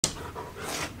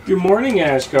Good morning,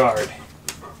 Asgard.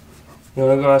 You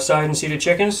want to go outside and see the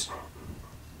chickens?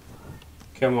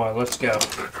 Come on, let's go.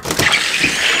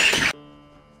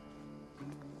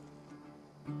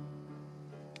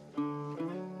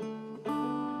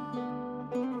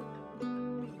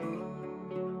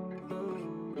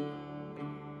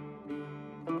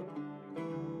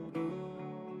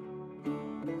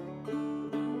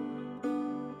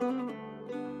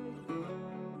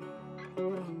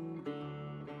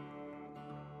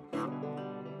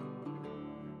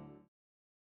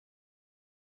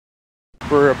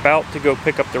 We're about to go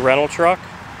pick up the rental truck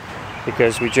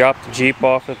because we dropped the Jeep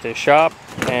off at the shop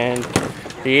and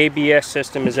the ABS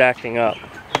system is acting up.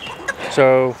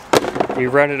 So we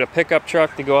rented a pickup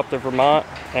truck to go up to Vermont,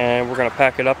 and we're going to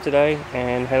pack it up today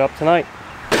and head up tonight.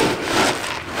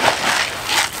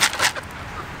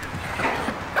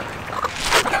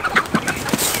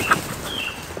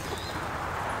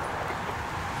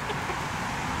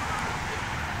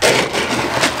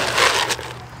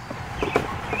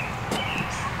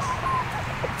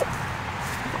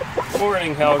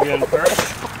 Morning, Helga and Perch.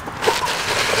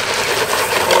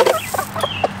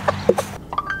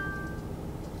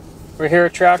 We're here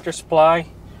at Tractor Supply.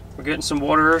 We're getting some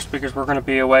waters because we're going to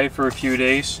be away for a few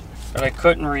days. But I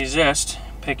couldn't resist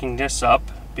picking this up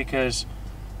because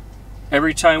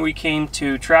every time we came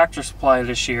to Tractor Supply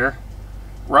this year,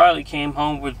 Riley came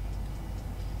home with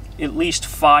at least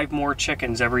 5 more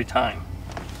chickens every time.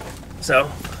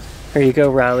 So, here you go,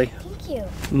 Riley. Thank you.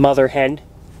 Mother hen.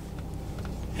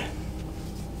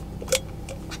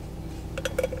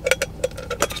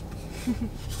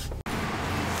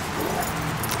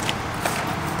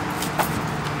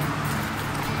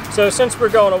 So since we're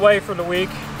going away for the week,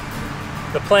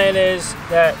 the plan is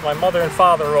that my mother and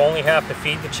father will only have to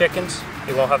feed the chickens.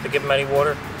 They won't have to give them any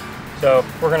water. So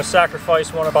we're going to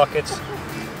sacrifice one of the buckets,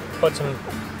 put some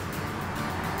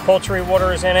poultry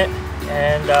waters in it,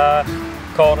 and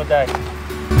call it a day.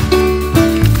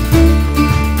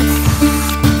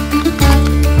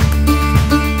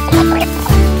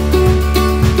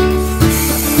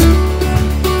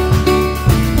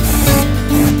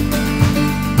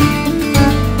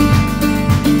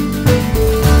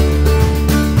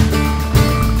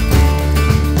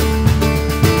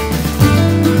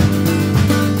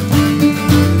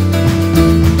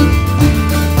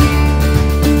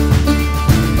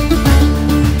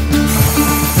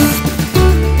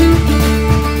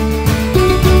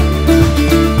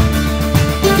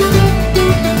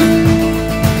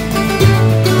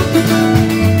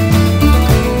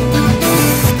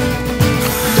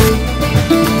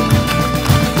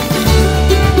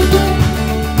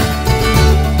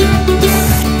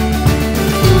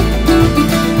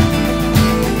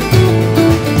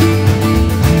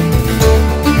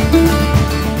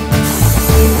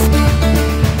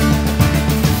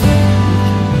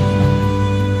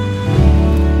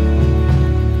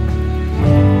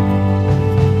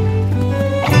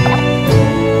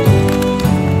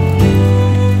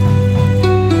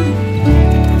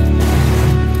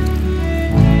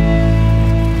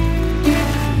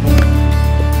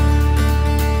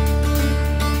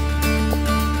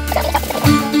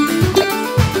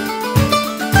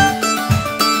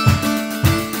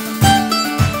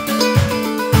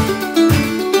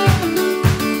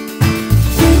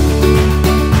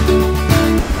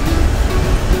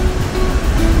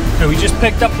 So we just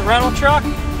picked up the rental truck.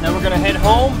 Now we're gonna head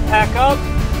home, pack up,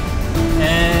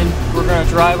 and we're gonna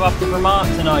drive up to Vermont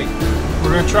tonight.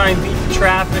 We're gonna try and beat the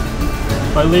traffic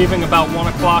by leaving about 1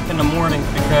 o'clock in the morning,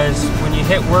 because when you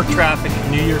hit work traffic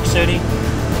in New York City,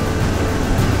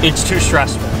 it's too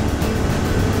stressful.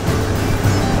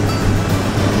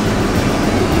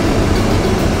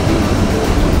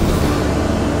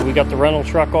 We got the rental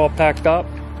truck all packed up.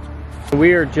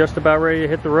 We are just about ready to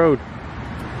hit the road.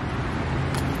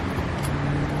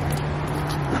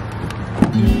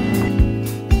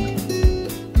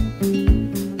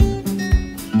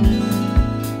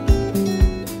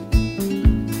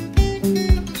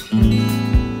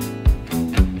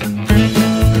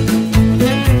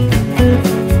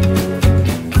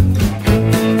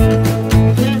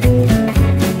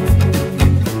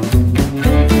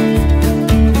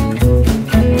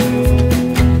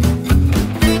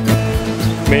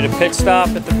 Made a pit stop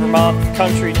at the Vermont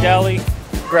Country Deli,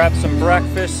 grabbed some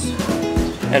breakfast,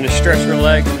 and to stretch your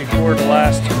legs before the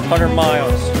last 100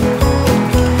 miles.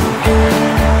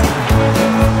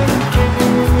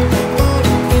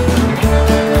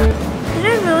 Did I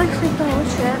really sleep the whole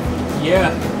trip?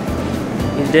 Yeah,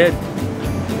 you did.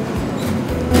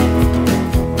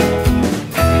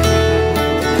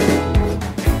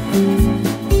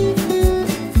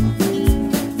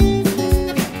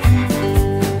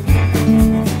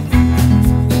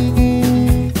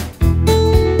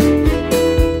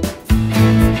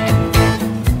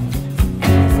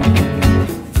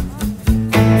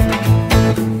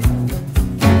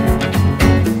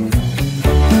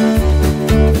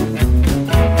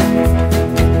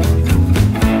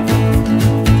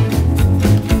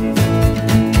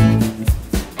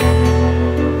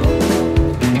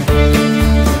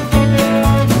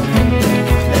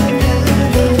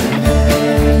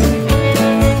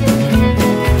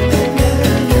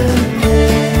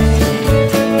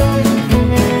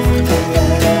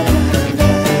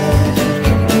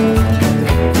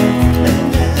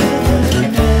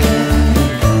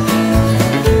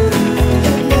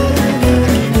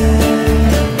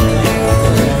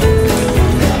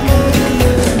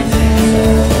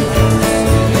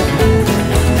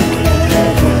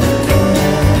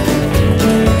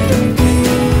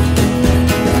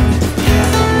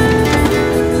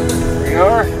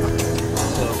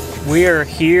 We are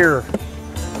here.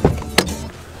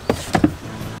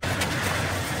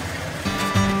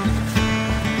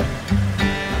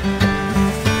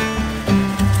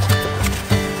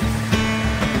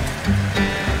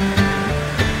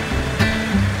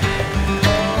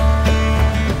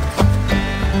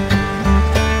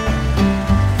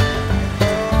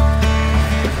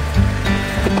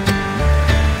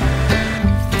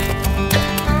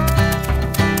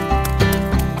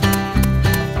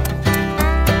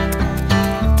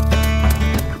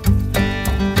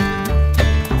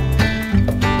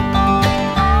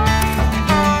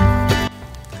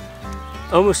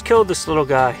 Almost killed this little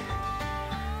guy.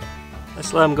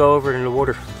 Let's let him go over in the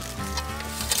water.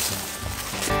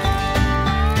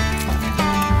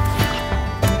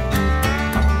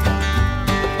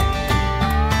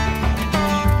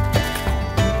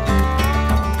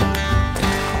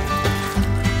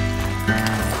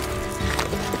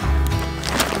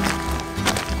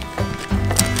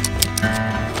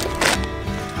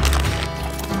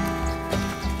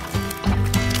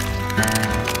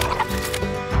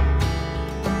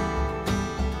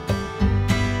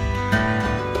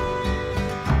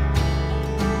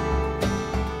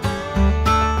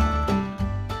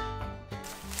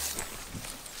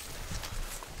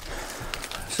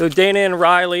 So Dana and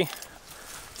Riley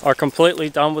are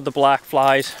completely done with the black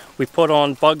flies. We put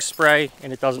on bug spray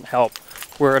and it doesn't help.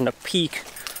 We're in the peak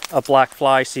of black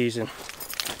fly season.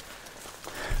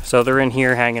 So they're in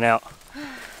here hanging out.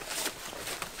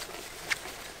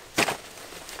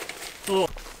 So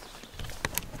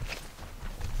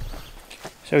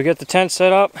we got the tent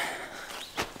set up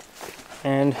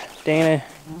and Dana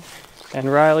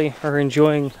and Riley are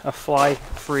enjoying a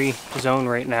fly-free zone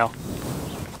right now.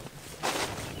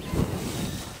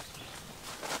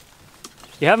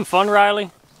 You having fun, Riley?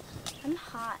 I'm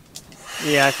hot.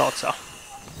 Yeah, I thought so.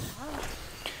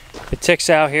 The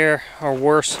ticks out here are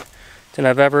worse than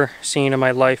I've ever seen in my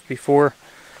life before.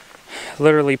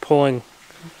 Literally pulling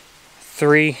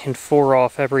 3 and 4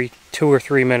 off every 2 or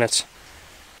 3 minutes.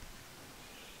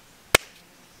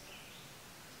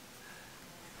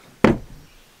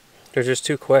 They're just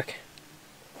too quick.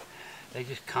 They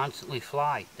just constantly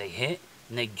fly. They hit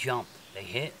and they jump. They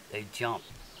hit, they jump.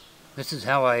 This is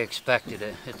how I expected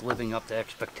it. It's living up to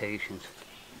expectations.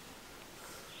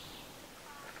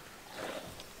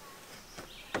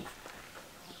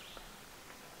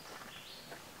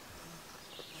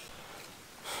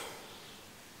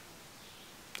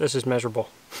 This is miserable.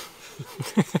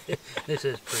 This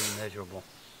is pretty miserable.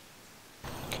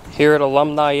 Here at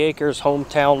Alumni Acres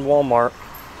hometown Walmart.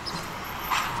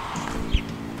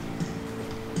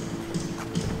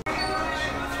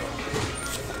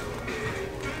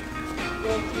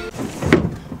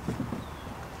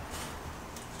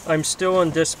 I'm still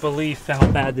in disbelief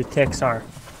how bad the ticks are.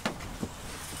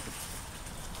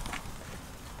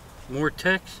 More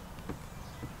ticks?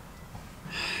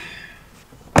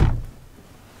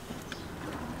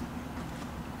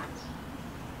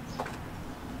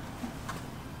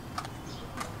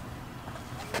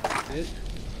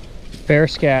 Bear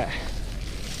scat.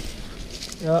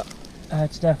 Yep,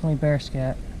 that's definitely bear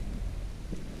scat.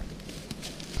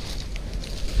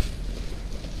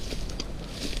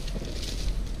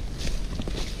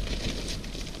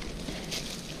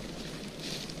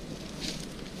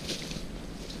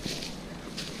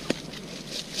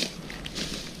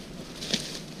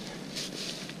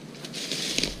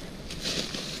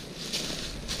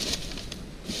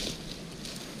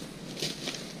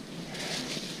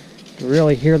 You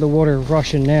really hear the water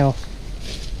rushing now.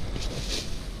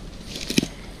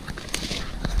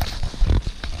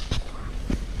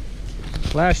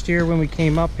 Last year when we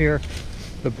came up here,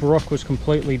 the brook was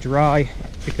completely dry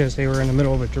because they were in the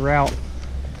middle of a drought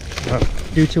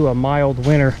due to a mild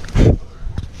winter.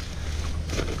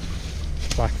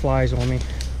 Black flies on me.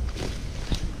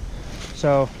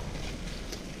 So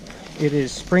it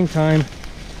is springtime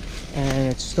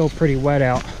and it's still pretty wet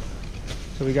out.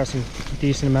 So we got some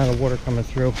decent amount of water coming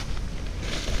through.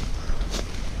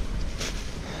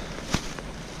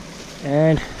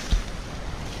 And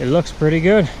it looks pretty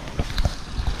good.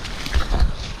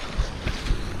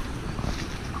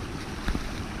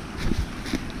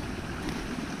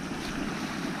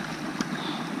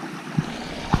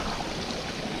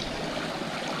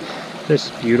 This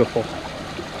is beautiful.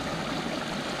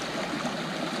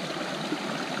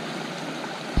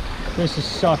 This is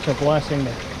such a blessing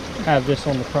to have this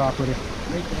on the property.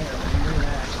 Right there,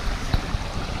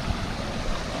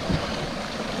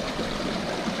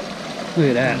 Look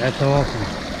at that, that's awesome.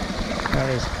 That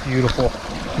is beautiful.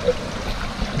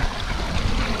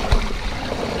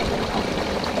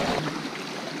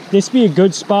 This would be a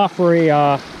good spot for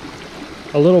a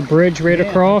A little bridge right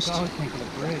across. I was thinking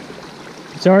of bridge.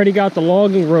 It's already got the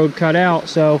logging road cut out,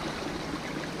 so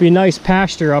be a nice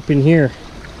pasture up in here.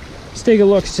 Let's take a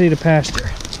look, see the pasture.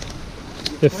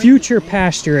 The future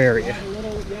pasture area.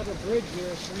 You have a bridge here,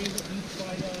 a stream that eats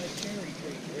by cherry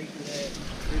trees,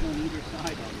 right on either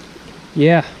side of it.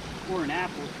 Yeah. Or an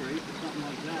apple tree, or something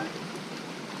like that.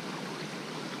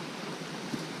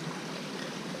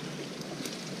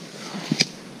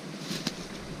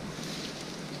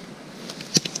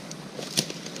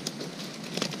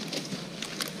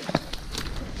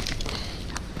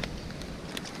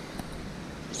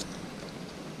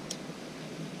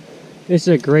 This is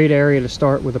a great area to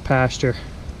start with a pasture.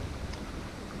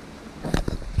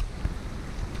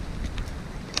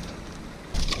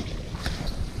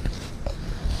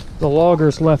 The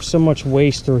loggers left so much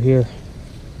waste through here.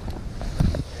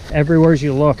 Everywhere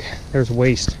you look, there's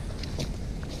waste.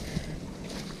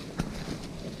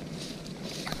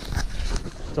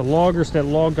 The loggers that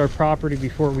logged our property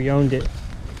before we owned it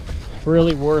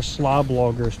really were slob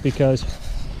loggers, because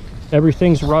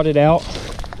everything's rutted out.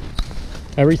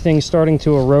 Everything's starting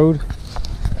to erode.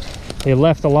 They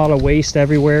left a lot of waste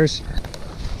everywhere,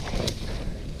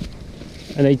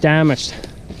 and they damaged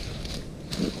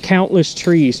countless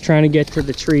trees trying to get to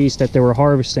the trees that they were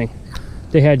harvesting.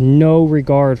 They had no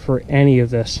regard for any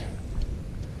of this.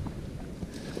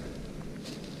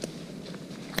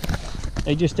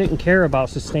 They just didn't care about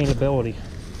sustainability.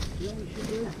 You know what we should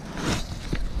do?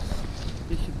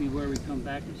 This should be where we come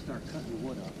back and start cutting the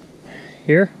wood up.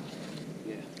 Here?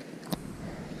 Yeah.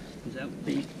 Because that would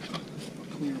be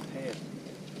a clear path.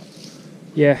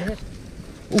 Yeah.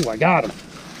 Ooh, I got him.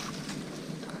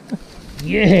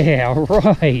 Yeah,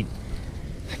 right.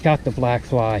 I got the black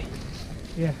fly.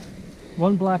 Yeah.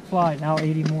 One black fly, now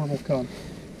 80 more will come.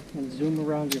 And zoom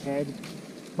around your head,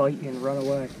 bite you and run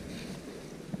away.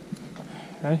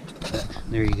 Okay?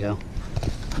 There you go.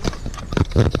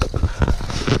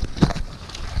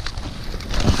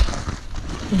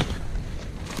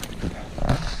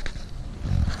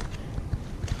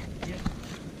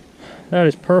 That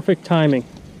is perfect timing.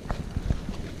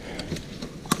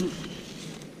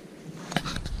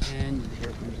 And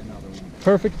here comes another one.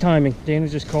 Perfect timing. Dana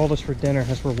just called us for dinner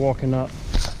as we're walking up.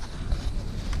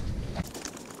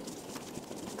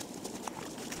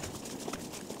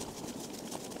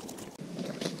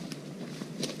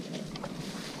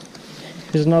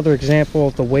 Here's another example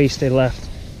of the waste they left.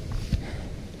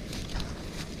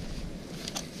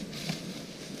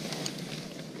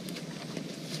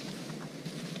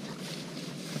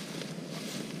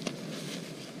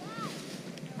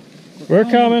 We're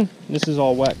coming. This is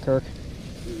all wet, Kirk.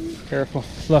 Careful.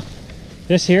 Look,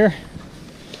 this here,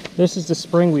 this is the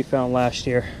spring we found last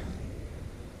year.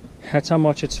 That's how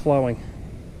much it's flowing.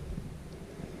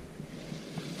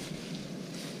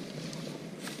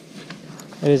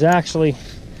 It is actually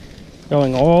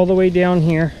going all the way down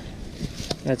here.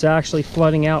 And it's actually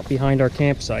flooding out behind our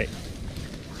campsite.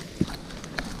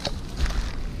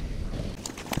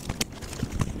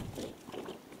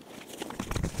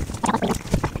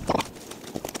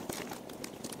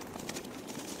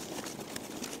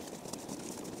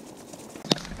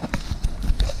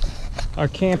 Our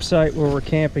campsite where we're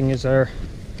camping is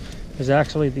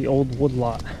actually the old wood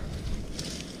lot.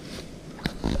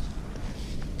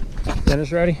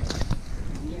 Dinner's ready?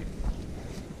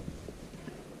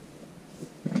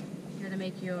 You're gonna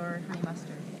make your honey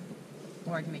mustard,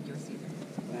 or I can make you a Caesar.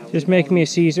 Just make me a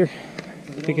Caesar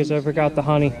because I forgot the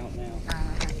honey.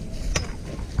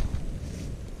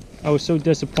 I was so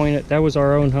disappointed. That was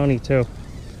our own honey too.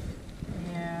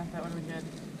 Yeah, that would be good.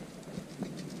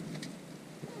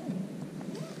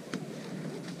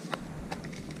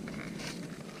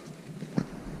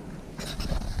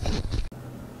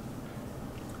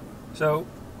 So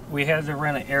we had to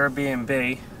rent an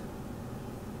Airbnb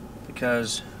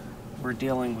because we're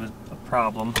dealing with a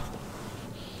problem.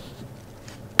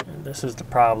 And this is the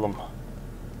problem.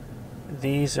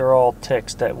 These are all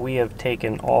ticks that we have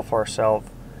taken off ourselves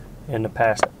in the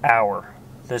past hour.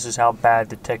 This is how bad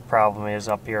the tick problem is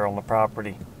up here on the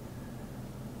property.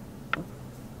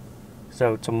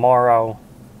 So tomorrow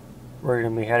we're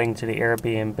going to be heading to the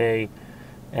Airbnb,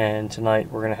 and tonight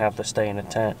we're going to have to stay in a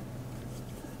tent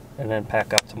and then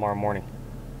pack up tomorrow morning.